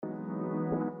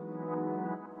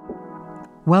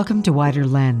Welcome to Wider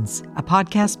Lens, a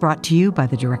podcast brought to you by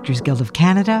the Directors Guild of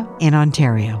Canada in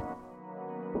Ontario.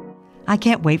 I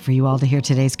can't wait for you all to hear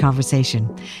today's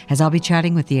conversation, as I'll be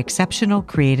chatting with the exceptional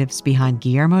creatives behind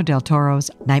Guillermo del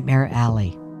Toro's Nightmare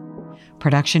Alley.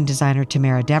 Production designer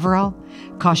Tamara Deverell,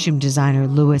 costume designer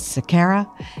Louis Sequeira,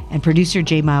 and producer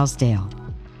J. Miles Dale.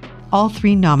 All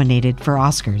three nominated for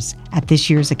Oscars at this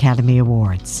year's Academy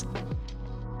Awards.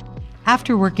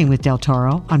 After working with Del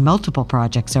Toro on multiple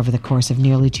projects over the course of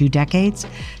nearly 2 decades,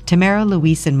 Tamara,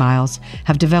 Louise, and Miles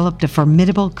have developed a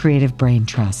formidable creative brain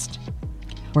trust.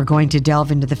 We're going to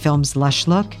delve into the film's lush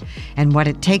look and what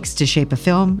it takes to shape a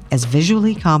film as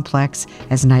visually complex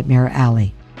as Nightmare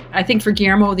Alley. I think for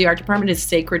Guillermo, the art department is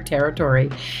sacred territory,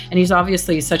 and he's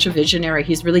obviously such a visionary.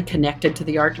 He's really connected to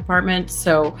the art department,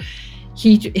 so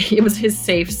it was his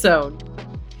safe zone.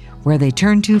 Where they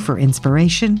turn to for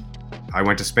inspiration. I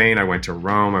went to Spain, I went to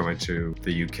Rome, I went to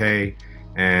the UK,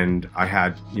 and I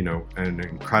had, an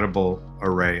incredible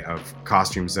array of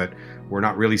costumes that were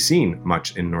not really seen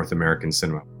much in North American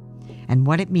cinema. And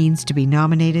what it means to be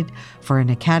nominated for an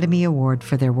Academy Award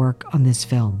for their work on this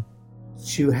film.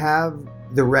 To have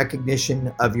the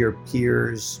recognition of your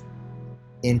peers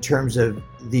in terms of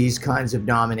these kinds of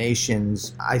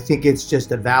nominations, I think it's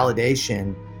just a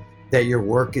validation that your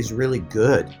work is really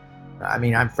good. I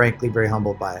mean, I'm frankly very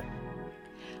humbled by it.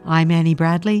 I'm Annie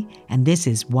Bradley, and this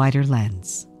is Wider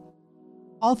Lens.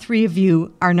 All three of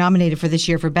you are nominated for this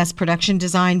year for Best Production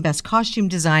Design, Best Costume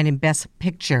Design, and Best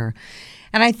Picture.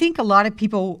 And I think a lot of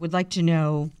people would like to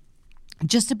know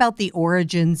just about the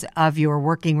origins of your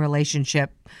working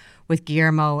relationship with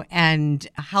Guillermo and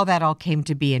how that all came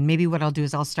to be. And maybe what I'll do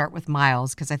is I'll start with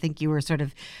Miles, because I think you were sort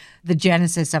of the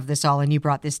genesis of this all and you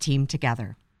brought this team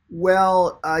together.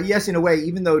 Well, yes, in a way,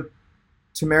 even though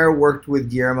Tamara worked with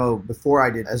Guillermo before I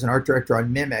did as an art director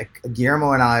on Mimic.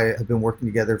 Guillermo and I have been working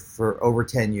together for over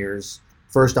 10 years.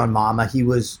 First on Mama. He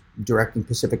was directing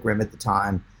Pacific Rim at the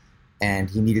time, and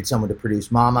he needed someone to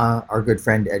produce Mama. Our good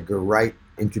friend Edgar Wright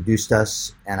introduced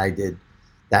us, and I did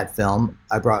that film.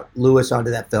 I brought Louis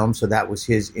onto that film, so that was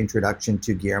his introduction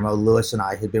to Guillermo. Louis and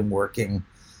I had been working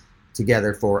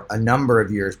together for a number of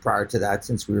years prior to that,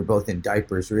 since we were both in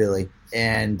diapers, really.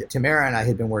 And Tamara and I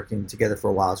had been working together for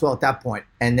a while as well at that point.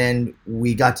 And then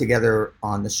we got together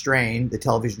on The Strain, the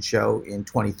television show, in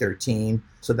 2013.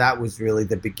 So that was really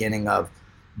the beginning of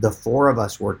the four of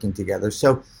us working together.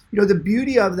 So, the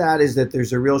beauty of that is that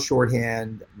there's a real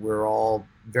shorthand. We're all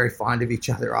very fond of each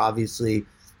other, obviously.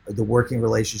 The working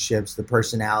relationships, the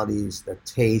personalities, the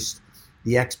taste,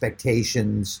 the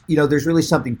expectations, there's really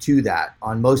something to that.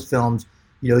 On most films,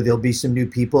 there'll be some new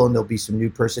people and there'll be some new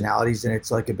personalities, and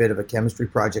it's like a bit of a chemistry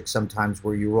project sometimes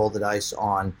where you roll the dice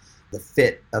on the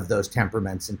fit of those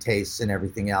temperaments and tastes and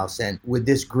everything else. And with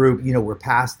this group, we're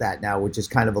past that now, which is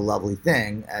kind of a lovely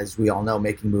thing. As we all know,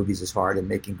 making movies is hard and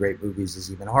making great movies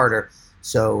is even harder.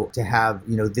 So to have,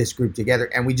 this group together,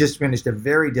 and we just finished a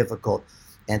very difficult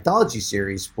anthology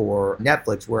series for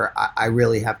Netflix, where I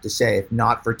really have to say, if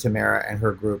not for Tamara and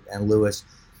her group and Louis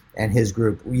and his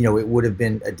group, it would have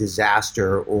been a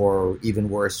disaster, or even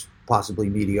worse, possibly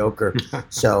mediocre.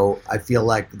 So I feel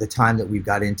like the time that we've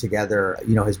got in together,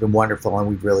 has been wonderful, and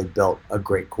we've really built a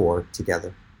great core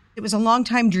together. It was a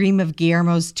long-time dream of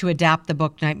Guillermo's to adapt the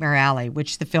book Nightmare Alley,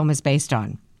 which the film is based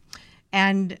on.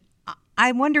 And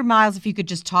I wonder, Miles, if you could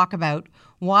just talk about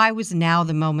why was now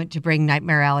the moment to bring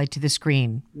Nightmare Alley to the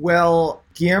screen? Well,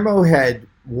 Guillermo had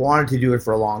wanted to do it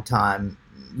for a long time.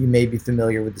 You may be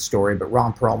familiar with the story, but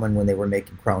Ron Perlman, when they were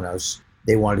making Cronos,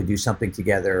 they wanted to do something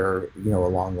together,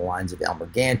 along the lines of Elmer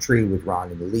Gantry with Ron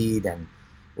in the lead. And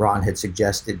Ron had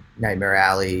suggested Nightmare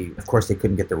Alley. Of course, they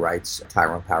couldn't get the rights.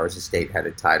 Tyrone Power's estate had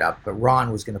it tied up, but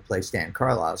Ron was going to play Stan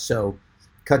Carlisle. So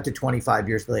cut to 25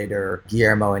 years later,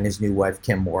 Guillermo and his new wife,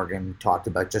 Kim Morgan, talked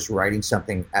about just writing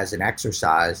something as an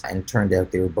exercise. And it turned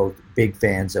out they were both big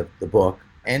fans of the book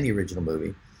and the original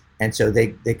movie. And so they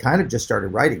kind of just started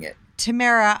writing it.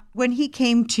 Tamara, when he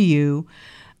came to you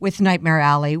with Nightmare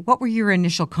Alley, what were your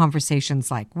initial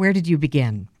conversations like? Where did you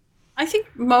begin? I think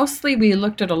mostly we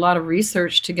looked at a lot of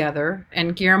research together,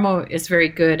 and Guillermo is very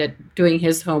good at doing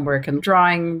his homework and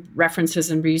drawing references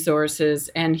and resources,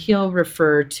 and he'll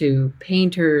refer to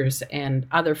painters and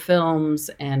other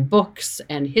films and books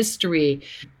and history.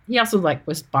 He also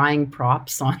was buying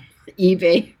props on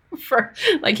eBay for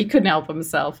he couldn't help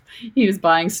himself. He was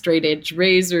buying straight edge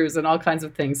razors and all kinds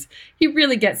of things. He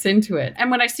really gets into it. And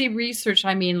when I say research,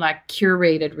 I mean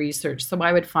curated research. So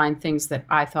I would find things that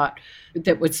I thought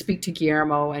that would speak to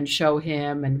Guillermo and show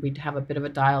him, and we'd have a bit of a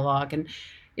dialogue. And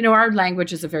our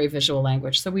language is a very visual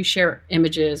language. So we share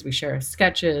images, we share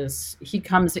sketches. He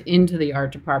comes into the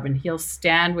art department. He'll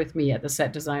stand with me at the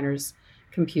set designer's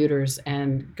computers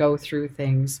and go through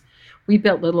things. We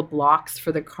built little blocks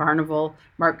for the carnival.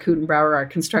 Mark Kutenbauer, our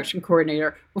construction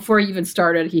coordinator, before he even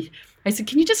started, I said,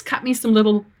 can you just cut me some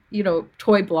little,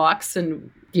 toy blocks?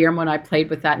 And Guillermo and I played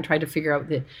with that and tried to figure out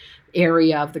the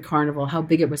area of the carnival, how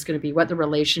big it was going to be, what the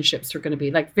relationships were going to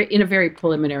be, like in a very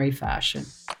preliminary fashion.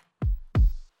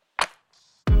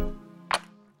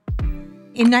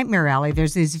 In Nightmare Alley,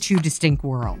 there's these two distinct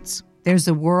worlds. There's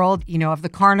the world, of the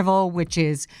carnival, which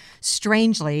is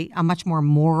strangely a much more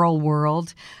moral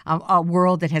world, a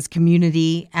world that has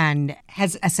community and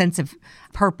has a sense of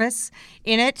purpose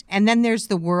in it. And then there's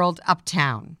the world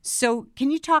uptown. So can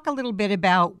you talk a little bit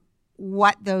about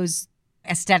what those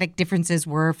aesthetic differences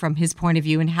were from his point of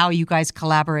view and how you guys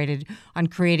collaborated on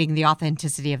creating the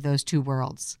authenticity of those two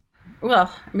worlds?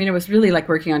 Well, it was really like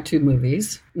working on two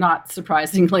movies, not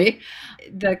surprisingly.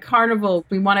 The carnival,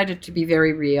 we wanted it to be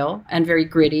very real and very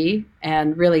gritty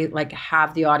and really like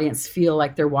have the audience feel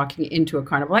like they're walking into a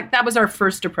carnival. Like that was our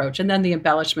first approach. And then the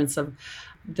embellishments of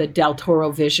the Del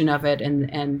Toro vision of it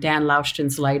and Dan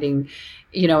Lauschton's lighting,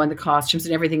 and the costumes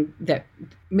and everything that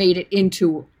made it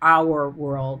into our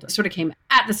world sort of came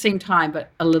at the same time,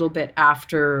 but a little bit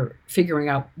after figuring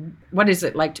out what is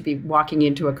it like to be walking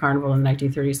into a carnival in the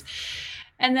 1930s.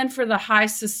 And then for the high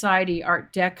society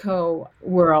Art Deco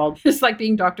world, it's like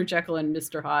being Dr. Jekyll and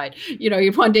Mr. Hyde.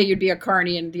 One day you'd be a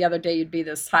carny and the other day you'd be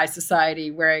this high society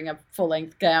wearing a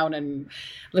full-length gown and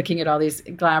looking at all these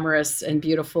glamorous and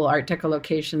beautiful Art Deco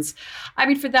locations.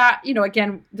 For that,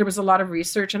 again, there was a lot of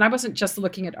research, and I wasn't just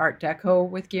looking at Art Deco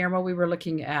with Guillermo. We were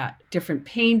looking at different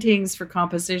paintings for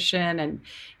composition and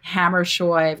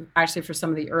Hammershøi, actually for some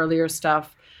of the earlier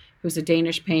stuff, who's a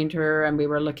Danish painter, and we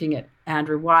were looking at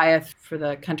Andrew Wyeth for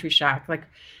the Country Shack.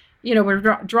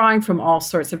 We're drawing from all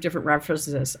sorts of different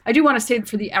references. I do want to say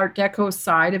for the Art Deco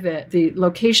side of it, the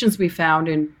locations we found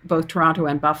in both Toronto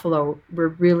and Buffalo were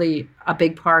really a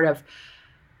big part of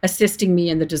assisting me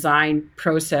in the design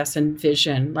process and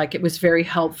vision. It was very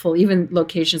helpful, even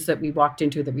locations that we walked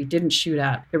into that we didn't shoot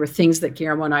at. There were things that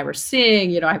Guillermo and I were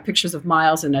seeing. I have pictures of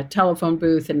Miles in a telephone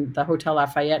booth in the Hotel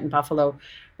Lafayette in Buffalo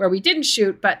where we didn't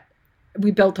shoot, but we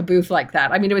built a booth like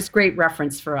that. It was great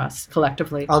reference for us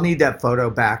collectively. I'll need that photo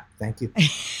back. Thank you.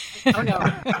 Oh, no.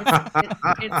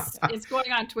 It's going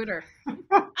on Twitter.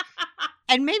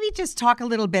 And maybe just talk a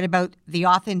little bit about the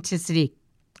authenticity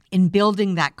in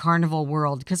building that carnival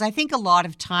world. Because I think a lot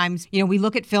of times, we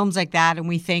look at films like that and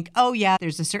we think, oh yeah,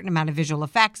 there's a certain amount of visual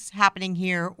effects happening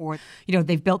here, or,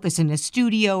 they've built this in a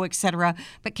studio, etc.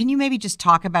 But can you maybe just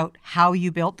talk about how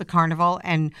you built the carnival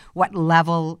and what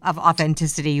level of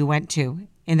authenticity you went to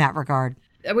in that regard?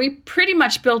 We pretty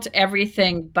much built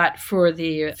everything, but for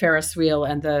the Ferris wheel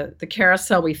and the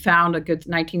carousel, we found a good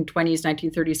 1920s,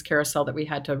 1930s carousel that we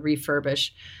had to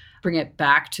refurbish, bring it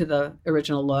back to the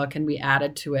original look, and we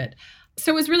added to it.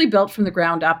 So it was really built from the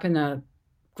ground up in a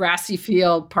grassy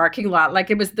field parking lot.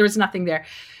 There was nothing there.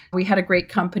 We had a great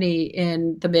company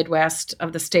in the Midwest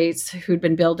of the States who'd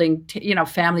been building,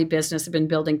 family business, had been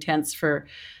building tents for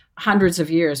hundreds of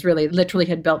years, really, literally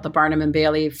had built the Barnum and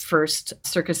Bailey first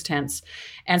circus tents.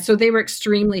 And so they were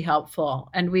extremely helpful.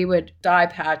 And we would dye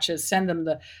patches, send them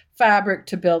the fabric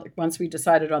to build once we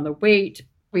decided on the weight.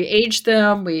 We aged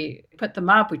them, we put them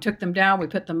up, we took them down, we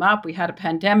put them up. We had a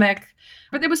pandemic,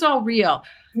 but it was all real.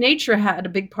 Nature had a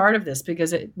big part of this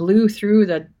because it blew through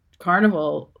the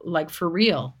carnival for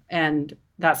real. And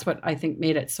that's what I think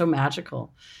made it so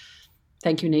magical.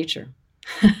 Thank you, nature.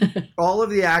 All of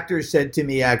the actors said to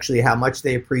me actually how much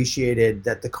they appreciated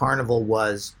that the carnival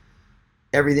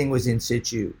everything was in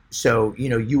situ. So,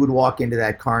 you would walk into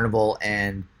that carnival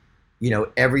and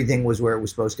everything was where it was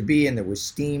supposed to be, and there was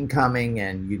steam coming,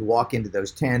 and you'd walk into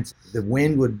those tents, the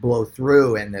wind would blow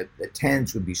through, and the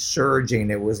tents would be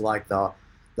surging. It was like the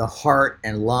heart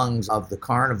and lungs of the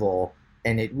carnival,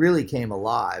 and it really came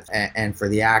alive. And for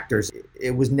the actors,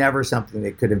 it was never something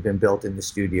that could have been built in the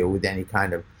studio with any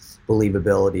kind of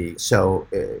believability. So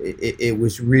it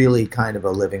was really kind of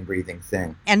a living, breathing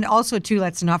thing. And also, too,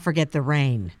 let's not forget the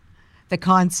rain. The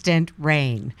constant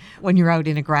rain when you're out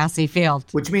in a grassy field.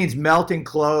 Which means melting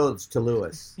clothes to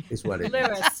Louis, is what it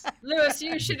is. Louis,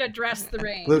 you should address the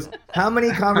rain. Louis, how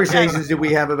many conversations did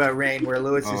we have about rain where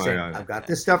Louis is saying, I've got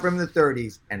this stuff from the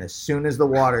 30s, and as soon as the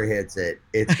water hits it,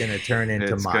 it's going to turn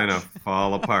into mush. It's going to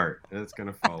fall apart. It's going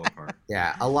to fall apart.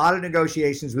 Yeah, a lot of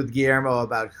negotiations with Guillermo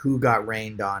about who got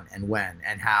rained on and when,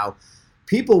 and how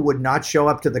people would not show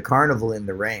up to the carnival in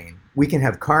the rain. We can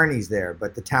have carnies there,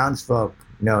 but the townsfolk,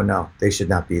 no, they should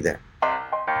not be there.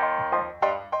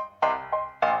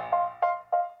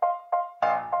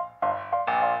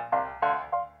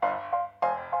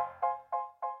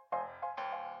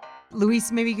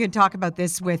 Luis, maybe you could talk about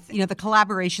this with, the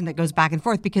collaboration that goes back and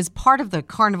forth, because part of the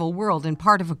carnival world and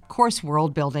part of, course,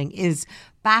 world building is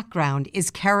background, is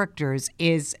characters,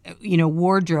 is,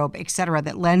 wardrobe, et cetera,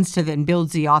 that lends to and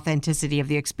builds the authenticity of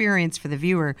the experience for the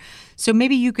viewer. So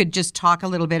maybe you could just talk a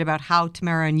little bit about how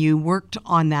Tamara and you worked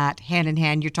on that hand in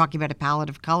hand. You're talking about a palette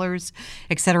of colors,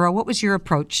 et cetera. What was your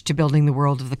approach to building the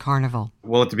world of the carnival?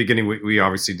 Well, at the beginning, we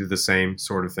obviously did the same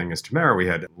sort of thing as Tamara. We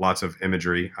had lots of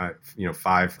imagery, 5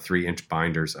 3-inch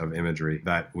binders of imagery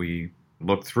that we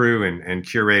looked through and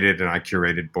curated, and I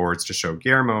curated boards to show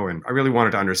Guillermo. And I really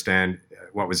wanted to understand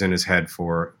what was in his head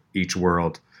for each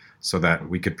world so that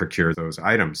we could procure those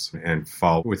items and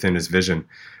fall within his vision.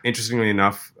 Interestingly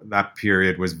enough, that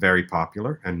period was very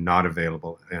popular and not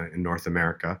available in North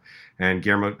America. And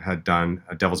Guillermo had done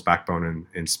a Devil's Backbone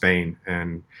in Spain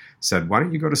and said, why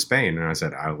don't you go to Spain? And I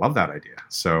said, I love that idea.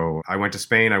 So I went to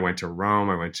Spain, I went to Rome,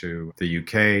 I went to the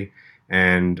UK,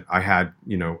 and I had,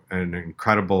 an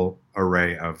incredible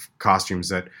array of costumes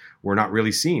that were not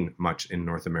really seen much in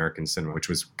North American cinema, which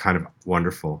was kind of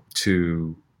wonderful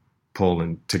to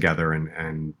pull together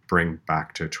and bring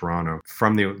back to Toronto.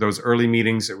 From those early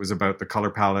meetings, it was about the color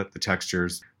palette, the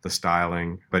textures, the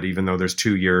styling. But even though there's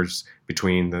 2 years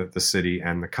between the city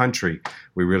and the country,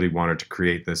 we really wanted to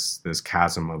create this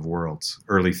chasm of worlds.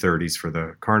 Early 30s for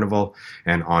the carnival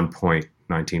and On Point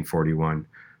 1941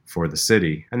 for the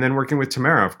city. And then working with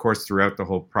Tamara, of course, throughout the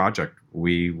whole project,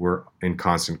 we were in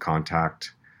constant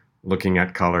contact, looking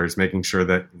at colors, making sure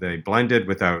that they blended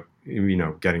without,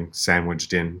 getting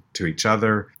sandwiched in to each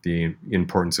other, the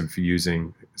importance of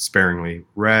using sparingly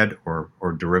red or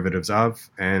derivatives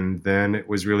of. And then it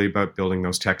was really about building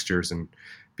those textures. And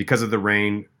because of the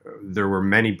rain, there were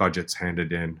many budgets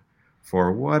handed in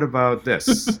for what about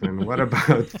this and what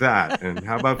about that, and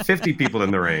how about 50 people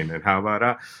in the rain, and how about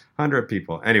 100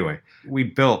 people. Anyway, we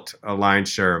built a lion's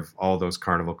share of all those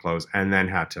carnival clothes and then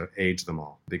had to age them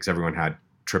all because everyone had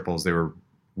triples. They were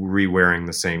re-wearing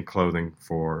the same clothing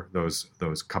for those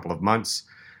couple of months.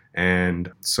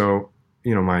 And so,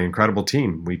 my incredible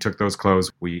team, we took those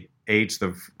clothes, we aged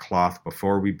the cloth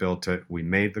before we built it. We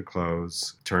made the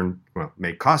clothes,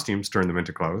 made costumes, turned them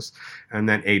into clothes, and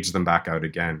then aged them back out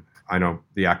again. I know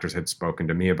the actors had spoken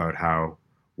to me about how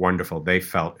wonderful they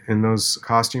felt in those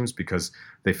costumes because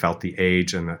they felt the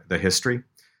age and the history.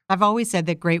 I've always said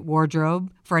that great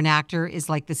wardrobe for an actor is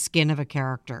like the skin of a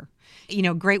character.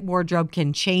 Great wardrobe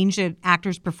can change an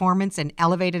actor's performance and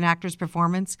elevate an actor's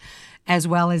performance, as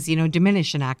well as,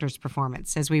 diminish an actor's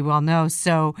performance, as we well know.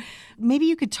 So maybe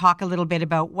you could talk a little bit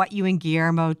about what you and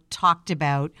Guillermo talked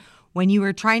about when you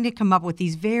were trying to come up with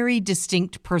these very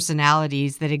distinct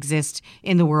personalities that exist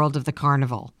in the world of the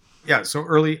carnival. Yeah, so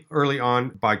early on,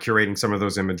 by curating some of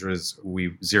those images,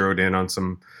 we zeroed in on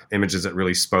some images that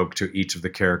really spoke to each of the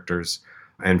characters.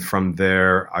 And from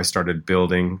there, I started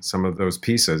building some of those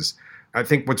pieces. I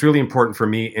think what's really important for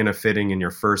me in a fitting, in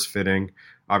your first fitting,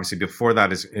 obviously before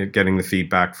that, is getting the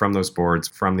feedback from those boards,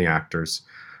 from the actors,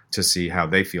 to see how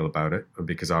they feel about it,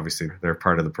 because obviously they're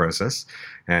part of the process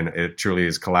and it truly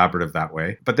is collaborative that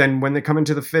way. But then when they come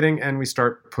into the fitting and we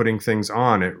start putting things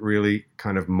on, it really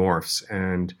kind of morphs.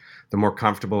 And the more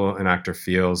comfortable an actor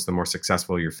feels, the more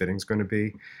successful your fitting's going to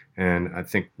be. And I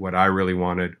think what I really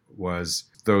wanted was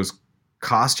those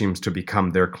costumes to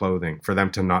become their clothing, for them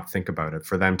to not think about it,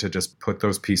 for them to just put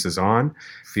those pieces on,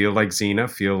 feel like Xena,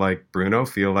 feel like Bruno,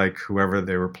 feel like whoever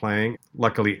they were playing.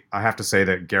 Luckily, I have to say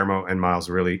that Guillermo and Miles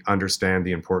really understand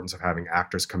the importance of having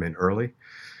actors come in early.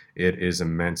 It is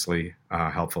immensely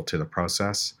helpful to the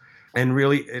process. And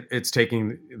really, it's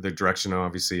taking the direction,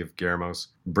 obviously, of Guillermo's,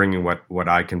 bringing what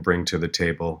I can bring to the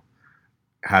table,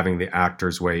 having the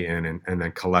actors weigh in, and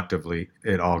then collectively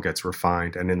it all gets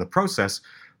refined. And in the process,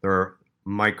 there are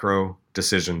micro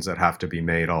decisions that have to be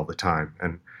made all the time.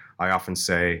 And I often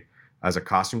say, as a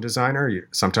costume designer,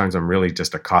 sometimes I'm really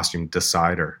just a costume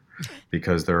decider,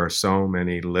 because there are so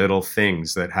many little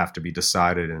things that have to be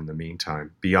decided in the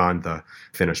meantime beyond the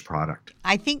finished product.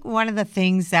 I think one of the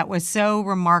things that was so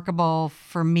remarkable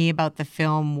for me about the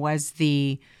film was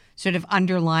the sort of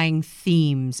underlying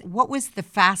themes. What was the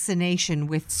fascination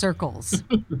with circles?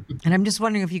 And I'm just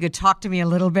wondering if you could talk to me a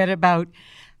little bit about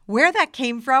where that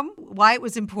came from, why it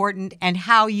was important, and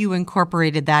how you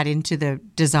incorporated that into the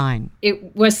design.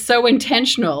 It was so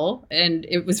intentional, and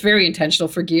it was very intentional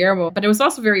for Guillermo, but it was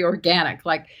also very organic.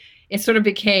 Like, it sort of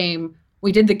became,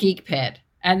 we did the Geek Pit,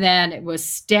 and then it was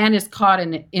Stan is caught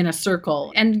in a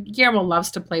circle. And Guillermo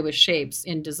loves to play with shapes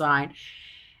in design.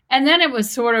 And then it was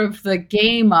sort of the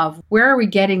game of where are we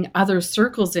getting other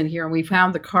circles in here? And we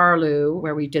found the Carlu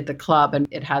where we did the club, and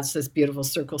it has this beautiful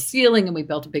circle ceiling, and we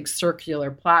built a big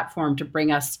circular platform to bring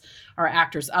our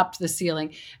actors up to the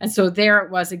ceiling. And so there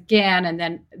it was again. And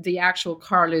then the actual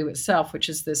Carlu itself, which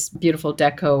is this beautiful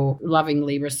deco,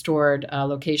 lovingly restored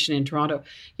location in Toronto,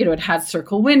 it had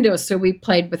circle windows. So we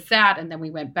played with that. And then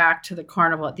we went back to the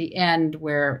carnival at the end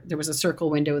where there was a circle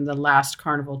window in the last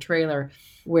carnival trailer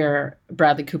where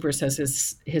Bradley Cooper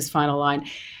says his final line.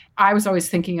 I was always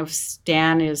thinking of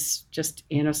Stan is just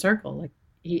in a circle. Like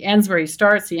he ends where he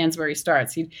starts, he ends where he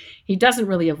starts. He doesn't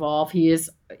really evolve. He's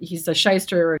a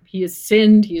shyster, he is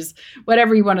sinned, he's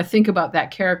whatever you want to think about that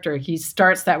character. He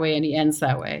starts that way and he ends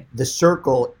that way. The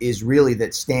circle is really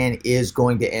that Stan is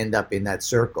going to end up in that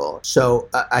circle. So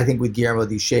I think with Guillermo,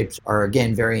 these shapes are,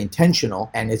 again, very intentional.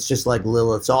 And it's just like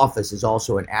Lilith's office is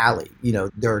also an alley.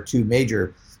 There are two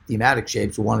major thematic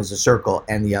shapes. One is a circle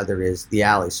and the other is the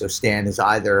alley. So Stan is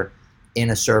either in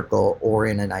a circle or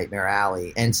in a nightmare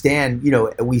alley. And Stan,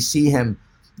 we see him,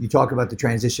 you talk about the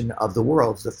transition of the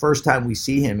worlds. The first time we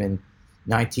see him in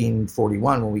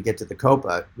 1941, when we get to the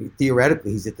Copa,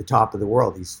 theoretically, he's at the top of the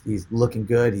world. He's looking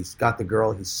good. He's got the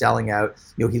girl. He's selling out.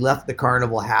 He left the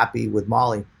carnival happy with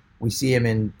Molly. We see him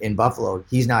in Buffalo.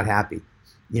 He's not happy.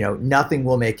 Nothing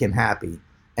will make him happy.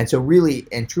 And so really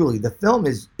and truly, the film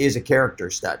is a character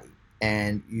study.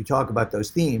 And you talk about those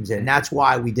themes, and that's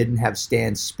why we didn't have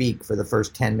Stan speak for the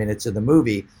first 10 minutes of the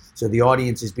movie. So the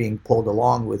audience is being pulled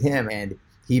along with him, and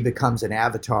he becomes an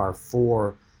avatar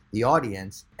for the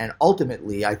audience. And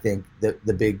ultimately, I think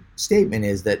the big statement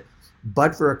is that,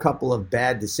 but for a couple of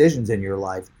bad decisions in your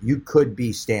life, you could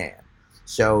be Stan.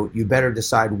 So you better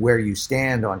decide where you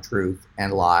stand on truth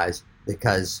and lies,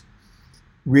 because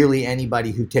really anybody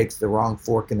who takes the wrong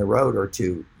fork in the road or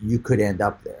two, you could end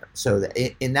up there. So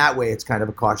in that way, it's kind of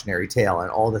a cautionary tale, and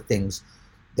all the things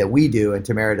that we do and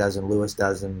Tamara does and Lewis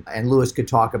does, and Lewis could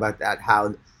talk about that,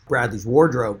 how Bradley's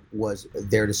wardrobe was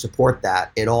there to support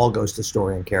that. It all goes to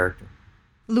story and character.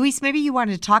 Luis, maybe you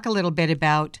wanted to talk a little bit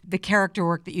about the character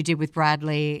work that you did with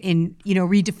Bradley in,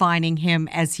 redefining him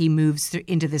as he moves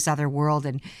into this other world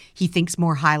and he thinks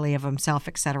more highly of himself,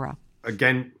 etc.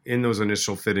 Again, in those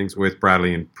initial fittings with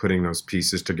Bradley and putting those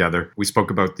pieces together, we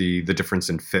spoke about the difference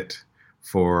in fit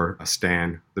for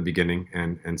Stan, the beginning,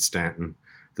 and Stanton,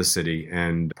 the city.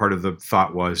 And part of the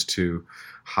thought was to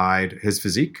hide his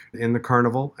physique in the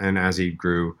carnival. And as he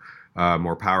grew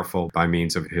more powerful by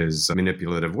means of his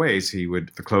manipulative ways,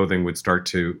 the clothing would start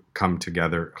to come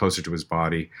together closer to his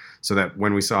body, so that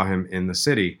when we saw him in the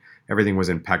city, everything was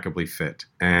impeccably fit.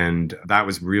 And that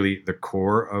was really the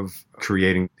core of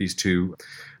creating these two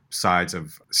sides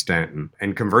of Stanton.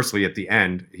 And conversely, at the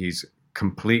end, he's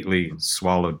completely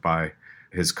swallowed by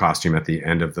his costume at the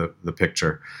end of the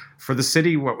picture. For the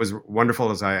city, what was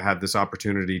wonderful is I had this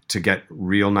opportunity to get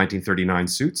real 1939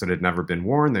 suits that had never been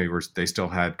worn. They still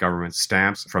had government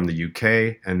stamps from the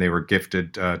UK, and they were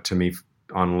gifted to me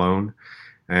on loan.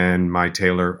 And my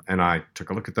tailor and I took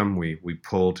a look at them. We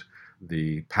pulled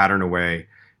the pattern away,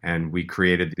 and we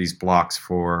created these blocks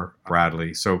for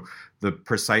Bradley. So the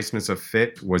preciseness of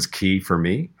fit was key for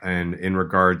me. And in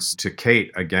regards to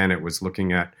Kate, again, it was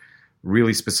looking at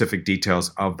really specific details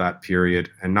of that period,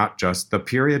 and not just the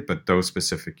period, but those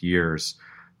specific years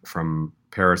from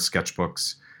Paris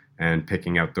sketchbooks, and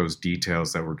picking out those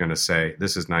details that we're going to say,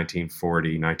 this is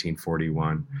 1940,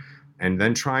 1941. And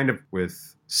then trying to,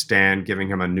 with Stan, giving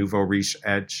him a nouveau riche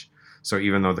edge. So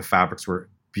even though the fabrics were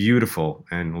beautiful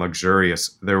and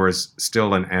luxurious, there was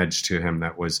still an edge to him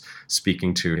that was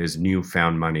speaking to his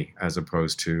newfound money, as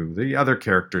opposed to the other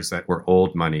characters that were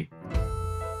old money.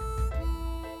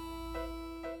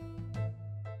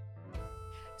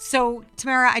 So,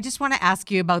 Tamara, I just want to ask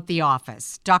you about the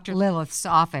office, Dr. Lilith's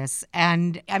office.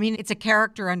 And I mean, it's a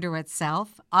character unto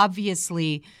itself.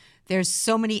 Obviously, there's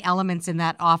so many elements in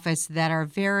that office that are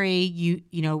very, you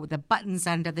know, the buttons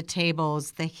under the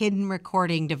tables, the hidden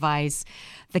recording device,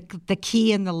 the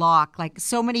key in the lock, like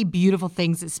so many beautiful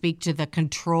things that speak to the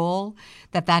control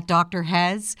that doctor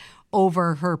has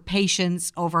over her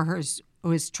patients, over her,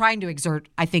 who is trying to exert,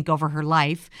 I think, over her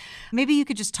life. Maybe you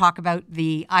could just talk about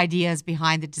the ideas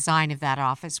behind the design of that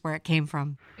office, where it came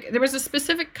from. There was a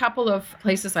specific couple of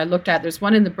places I looked at. There's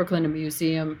one in the Brooklyn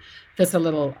Museum that's a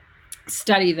little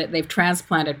study that they've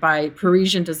transplanted by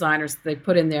Parisian designers. They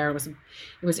put in there. It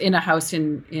was in a house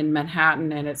in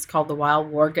Manhattan, and it's called the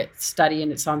Wild Wargate Study,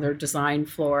 and it's on their design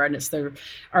floor, and it's their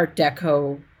Art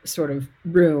Deco sort of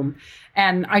room.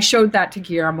 And I showed that to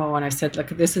Guillermo and I said, look,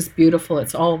 this is beautiful.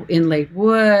 It's all inlaid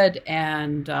wood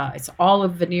and it's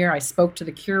olive veneer. I spoke to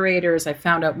the curators. I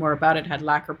found out more about it. It had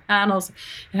lacquer panels.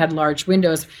 It had large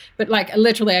windows. But like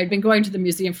literally, I'd been going to the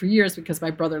museum for years because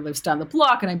my brother lives down the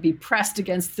block and I'd be pressed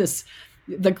against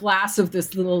the glass of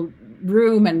this little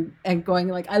room and going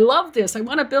like, I love this. I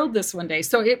want to build this one day.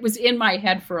 So it was in my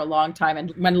head for a long time.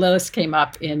 And when Lilith came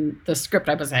up in the script,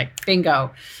 I was like,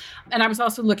 bingo. And I was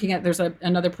also looking at, there's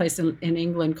another place in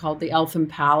England called the Eltham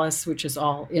Palace, which is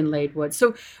all inlaid wood.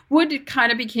 So wood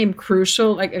kind of became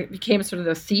crucial, like it became sort of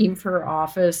the theme for our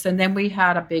office. And then we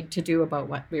had a big to-do about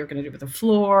what we were going to do with the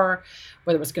floor,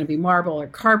 whether it was going to be marble or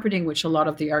carpeting, which a lot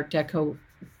of the Art Deco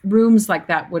rooms like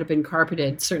that would have been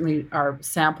carpeted. Certainly our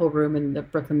sample room in the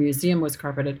Brooklyn Museum was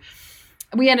carpeted.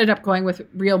 We ended up going with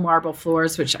real marble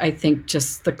floors, which I think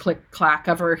just the click-clack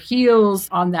of our heels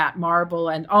on that marble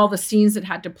and all the scenes that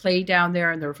had to play down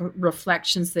there and the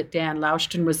reflections that Dan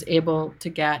Lauschton was able to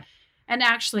get. And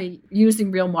actually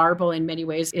using real marble in many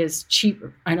ways is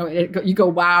cheaper. I know you go,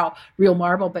 wow, real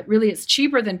marble, but really it's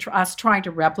cheaper than us trying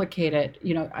to replicate it.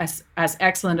 You know, as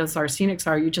excellent as our scenics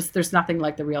are, there's nothing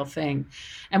like the real thing.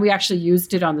 And we actually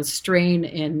used it on the Strain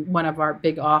in one of our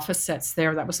big office sets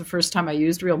there. That was the first time I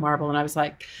used real marble. And I was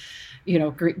like, you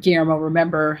know,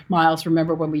 Guillermo, Miles,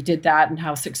 remember when we did that and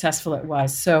how successful it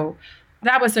was. So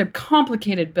that was a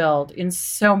complicated build in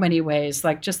so many ways.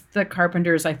 Like just the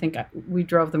carpenters, I think we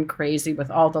drove them crazy with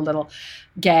all the little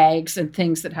gags and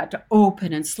things that had to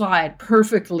open and slide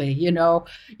perfectly. You know,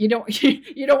 you don't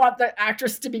want the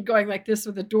actress to be going like this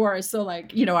with the door. So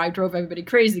like, you know, I drove everybody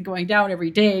crazy going down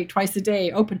every day, twice a day,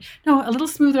 open. No, a little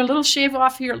smoother, a little shave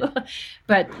off here,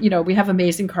 but you know, we have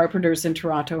amazing carpenters in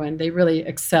Toronto and they really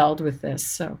excelled with this.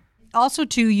 So. Also,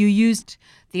 too, you used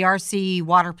the RC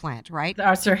water plant, right? The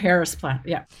Arthur Harris plant,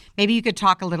 yeah. Maybe you could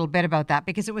talk a little bit about that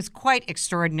because it was quite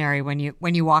extraordinary when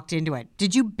you walked into it.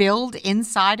 Did you build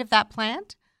inside of that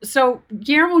plant? So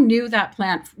Guillermo knew that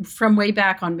plant from way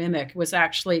back on Mimic. It was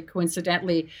actually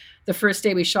coincidentally the first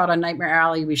day we shot on Nightmare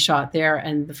Alley, we shot there.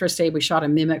 And the first day we shot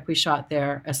on Mimic, we shot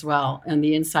there as well. And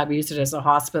the inside, we used it as a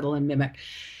hospital in Mimic.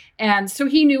 And so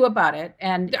he knew about it.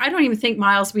 And I don't even think,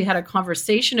 Miles, we had a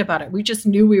conversation about it. We just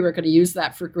knew we were going to use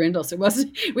that for Grindles.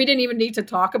 We didn't even need to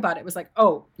talk about it. It was like,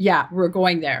 oh, yeah, we're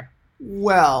going there.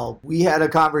 Well, we had a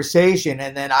conversation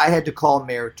and then I had to call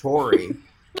Mayor Tory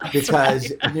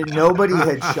because nobody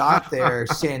had shot there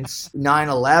since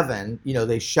 9/11. You know,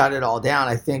 they shut it all down.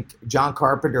 I think John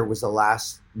Carpenter was the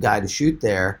last guy to shoot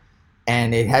there.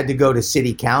 And it had to go to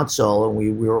city council, and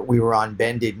we were on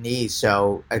bended knee.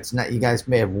 So it's not. You guys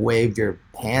may have waved your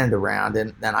hand around,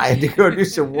 and then I had to go do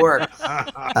some work.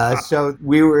 So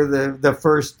we were the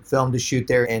first film to shoot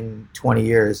there in 20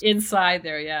 years. Inside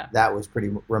there, yeah. That was pretty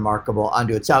remarkable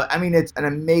unto itself. I mean, it's an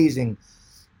amazing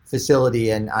facility,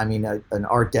 and I mean an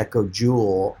Art Deco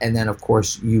jewel. And then, of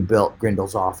course, you built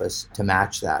Grindel's office to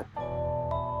match that.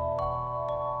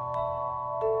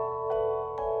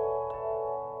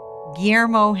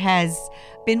 Guillermo has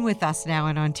been with us now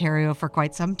in Ontario for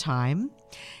quite some time.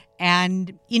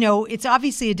 And, you know, it's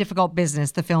obviously a difficult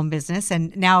business, the film business.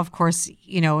 And now, of course,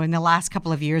 you know, in the last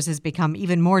couple of years has become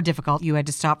even more difficult. You had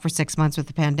to stop for 6 months with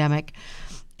the pandemic.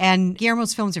 And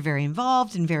Guillermo's films are very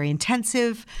involved and very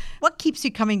intensive. What keeps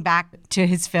you coming back to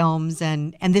his films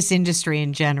and this industry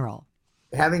in general?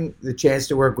 Having the chance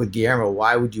to work with Guillermo,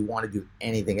 why would you want to do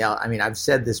anything else? I mean, I've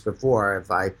said this before. If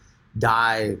I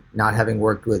die not having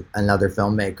worked with another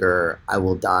filmmaker, I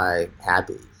will die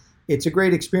happy. It's a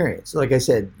great experience. Like I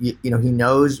said, you know, he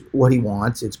knows what he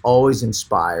wants. It's always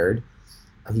inspired.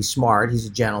 He's smart. He's a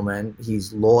gentleman.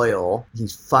 He's loyal.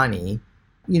 He's funny.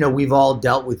 You know, we've all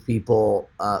dealt with people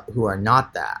who are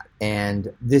not that.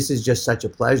 And this is just such a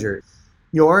pleasure.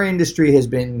 You know, our industry has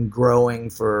been growing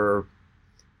for,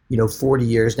 40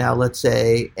 years now, let's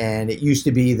say. And it used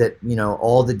to be that,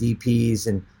 all the DPs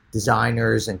and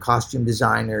designers and costume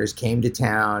designers came to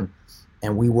town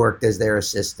and we worked as their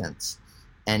assistants.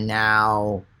 And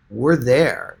now we're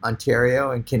there.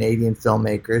 Ontario and Canadian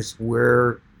filmmakers,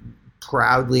 we're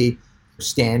proudly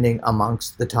standing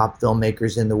amongst the top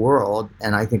filmmakers in the world.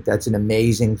 And I think that's an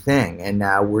amazing thing. And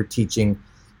now we're teaching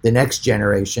the next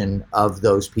generation of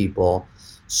those people.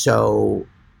 So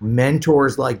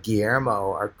mentors like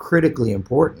Guillermo are critically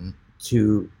important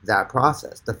to that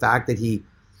process. The fact that he,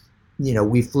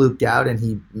 we fluked out and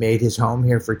he made his home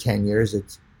here for 10 years,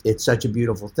 it's such a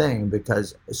beautiful thing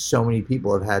because so many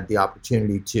people have had the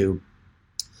opportunity to,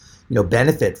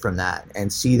 benefit from that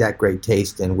and see that great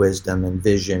taste and wisdom and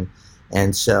vision.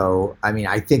 And so, I mean,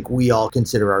 I think we all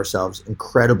consider ourselves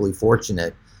incredibly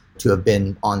fortunate to have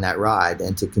been on that ride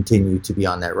and to continue to be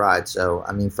on that ride. So,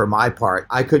 I mean, for my part,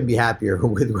 I couldn't be happier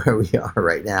with where we are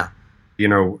right now. You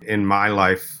know, in my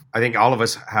life, I think all of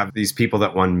us have these people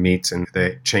that one meets and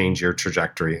they change your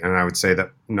trajectory. And I would say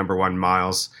that number one,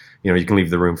 Miles, you know, you can leave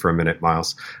the room for a minute,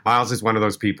 Miles. Miles is one of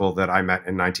those people that I met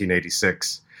in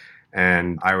 1986.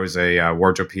 And I was a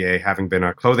wardrobe PA, having been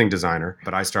a clothing designer,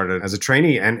 but I started as a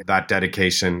trainee, and that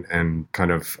dedication and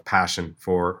kind of passion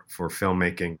for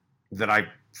filmmaking that I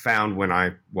found when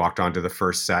I walked onto the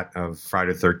first set of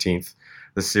Friday the 13th,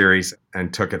 the series,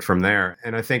 and took it from there.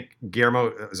 And I think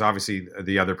Guillermo is obviously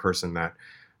the other person that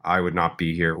I would not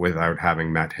be here without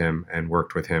having met him and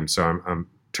worked with him. So I'm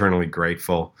eternally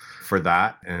grateful for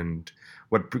that. And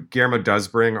what Guillermo does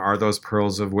bring are those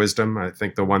pearls of wisdom. I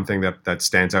think the one thing that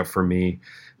stands out for me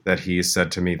that he has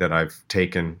said to me that I've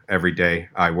taken every day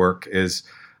I work is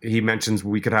he mentions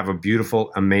we could have a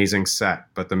beautiful, amazing set,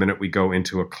 but the minute we go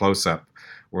into a close-up,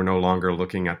 we're no longer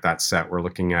looking at that set. We're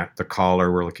looking at the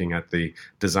collar. We're looking at the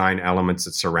design elements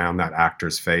that surround that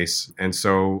actor's face. And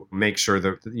so make sure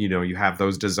that, you know, you have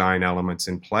those design elements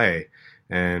in play.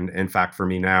 And in fact, for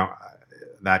me now,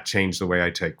 that changed the way I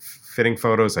take fitting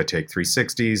photos. I take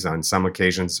 360s on some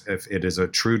occasions. If it is a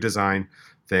true design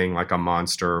thing like a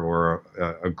monster or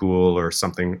a ghoul or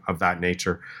something of that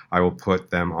nature, I will put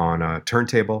them on a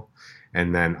turntable,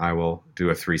 and then I will do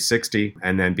a 360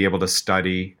 and then be able to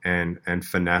study and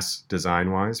finesse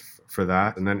design-wise for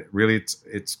that. And then really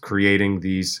it's creating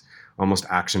these almost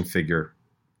action figure,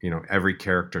 you know, every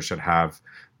character should have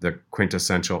the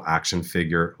quintessential action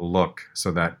figure look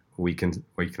so that we can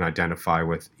identify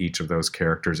with each of those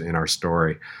characters in our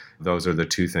story. Those are the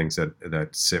two things that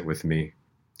sit with me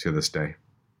to this day.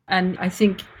 And I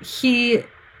think he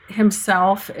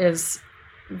himself is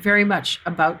very much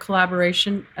about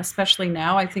collaboration, especially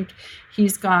now. I think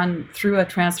he's gone through a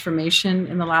transformation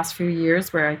in the last few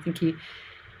years where I think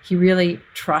he really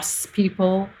trusts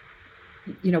people,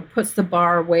 you know, puts the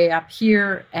bar way up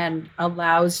here and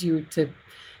allows you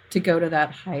to go to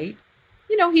that height.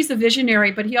 You know, he's a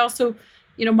visionary, but he also,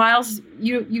 you know, Miles,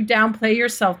 you downplay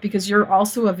yourself because you're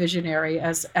also a visionary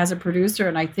as a producer.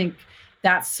 And I think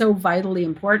that's so vitally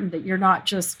important that you're not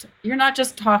just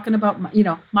talking about, you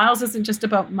know, Miles isn't just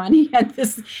about money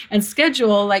and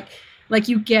schedule. Like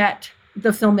you get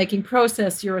the filmmaking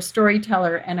process, you're a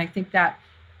storyteller. And I think that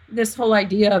this whole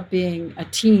idea of being a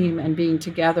team and being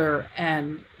together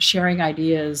and sharing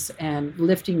ideas and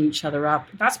lifting each other up,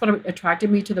 that's what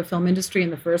attracted me to the film industry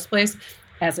in the first place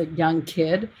as a young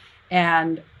kid.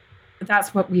 And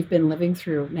that's what we've been living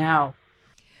through now.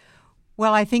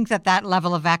 Well, I think that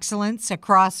level of excellence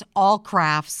across all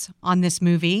crafts on this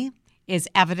movie is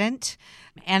evident.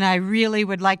 And I really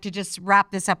would like to just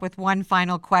wrap this up with one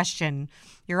final question.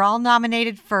 You're all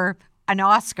nominated for an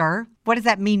Oscar. What does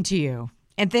that mean to you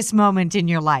at this moment in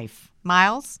your life?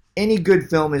 Miles? Any good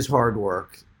film is hard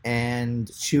work.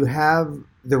 And to have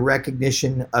the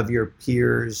recognition of your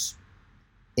peers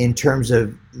in terms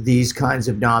of these kinds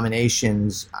of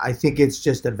nominations, I think it's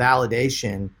just a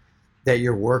validation that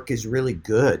your work is really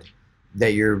good,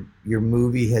 that your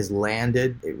movie has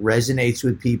landed, it resonates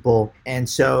with people. And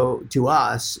so to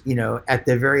us, you know, at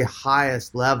the very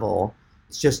highest level,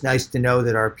 it's just nice to know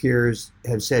that our peers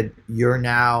have said, you're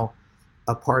now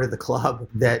a part of the club.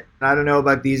 That I don't know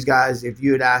about these guys. If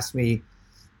you had asked me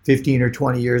 15 or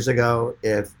 20 years ago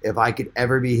if I could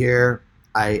ever be here,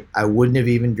 I wouldn't have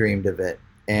even dreamed of it.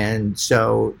 And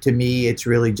so to me, it's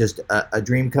really just a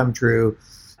dream come true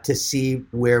to see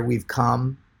where we've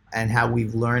come and how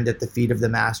we've learned at the feet of the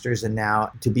masters, and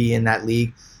now to be in that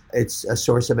league, it's a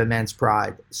source of immense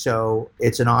pride. So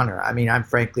it's an honor. I mean, I'm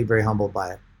frankly very humbled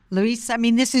by it. Luis, I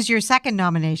mean, this is your second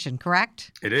nomination,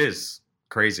 correct? It is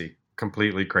crazy,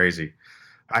 completely crazy.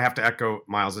 I have to echo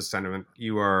Miles's sentiment.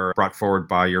 You are brought forward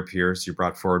by your peers. You're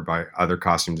brought forward by other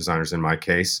costume designers in my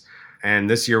case. And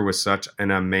this year was such an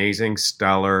amazing,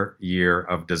 stellar year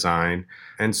of design.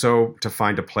 And so to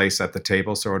find a place at the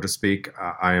table, so to speak,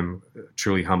 I am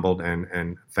truly humbled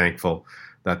and thankful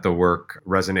that the work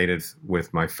resonated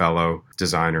with my fellow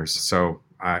designers. So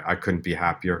I couldn't be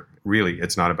happier. Really,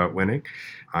 it's not about winning.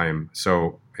 I am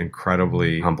so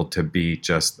incredibly humbled to be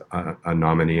just a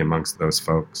nominee amongst those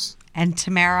folks. And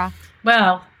Tamara?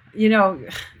 Well, you know,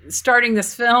 starting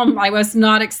this film, I was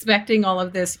not expecting all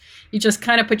of this. You just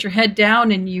kind of put your head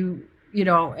down and you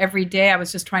know, every day I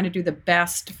was just trying to do the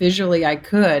best visually I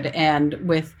could, and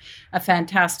with a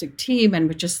fantastic team and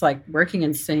with just like working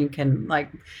in sync and like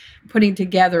putting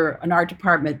together an art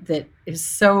department that is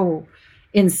so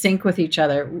in sync with each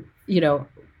other. You know,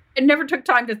 I never took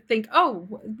time to think,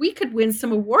 oh, we could win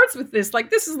some awards with this. Like,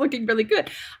 this is looking really good.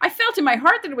 I felt in my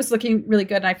heart that it was looking really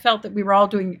good. And I felt that we were all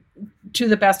doing to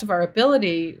the best of our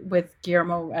ability with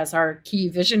Guillermo as our key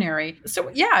visionary. So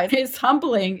yeah, it is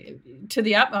humbling to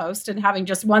the utmost. And having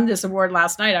just won this award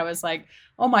last night, I was like,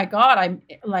 oh my God, I'm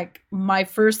like, my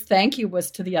first thank you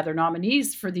was to the other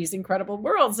nominees for these incredible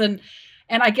worlds. And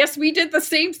I guess we did the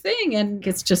same thing. And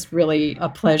it's just really a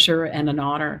pleasure and an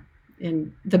honor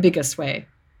in the biggest way.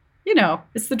 You know,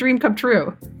 it's the dream come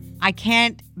true. I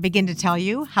can't begin to tell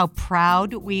you how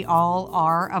proud we all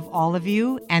are of all of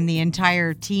you and the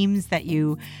entire teams that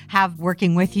you have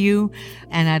working with you.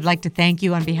 And I'd like to thank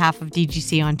you on behalf of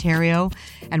DGC Ontario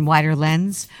and Wider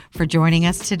Lens for joining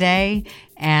us today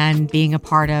and being a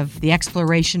part of the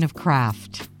exploration of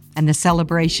craft and the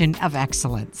celebration of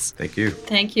excellence. Thank you.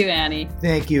 Thank you, Annie.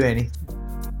 Thank you, Annie.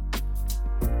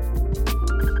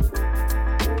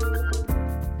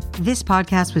 This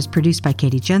podcast was produced by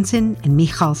Katie Jensen and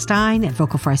Michal Stein at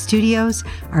Vocal Fry Studios.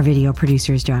 Our video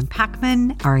producer is John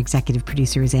Packman. Our executive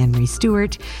producer is Anne-Marie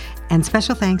Stewart. And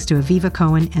special thanks to Aviva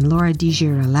Cohen and Laura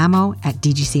DiGirolamo at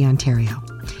DGC Ontario.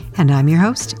 And I'm your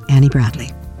host, Annie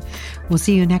Bradley. We'll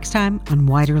see you next time on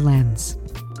Wider Lens.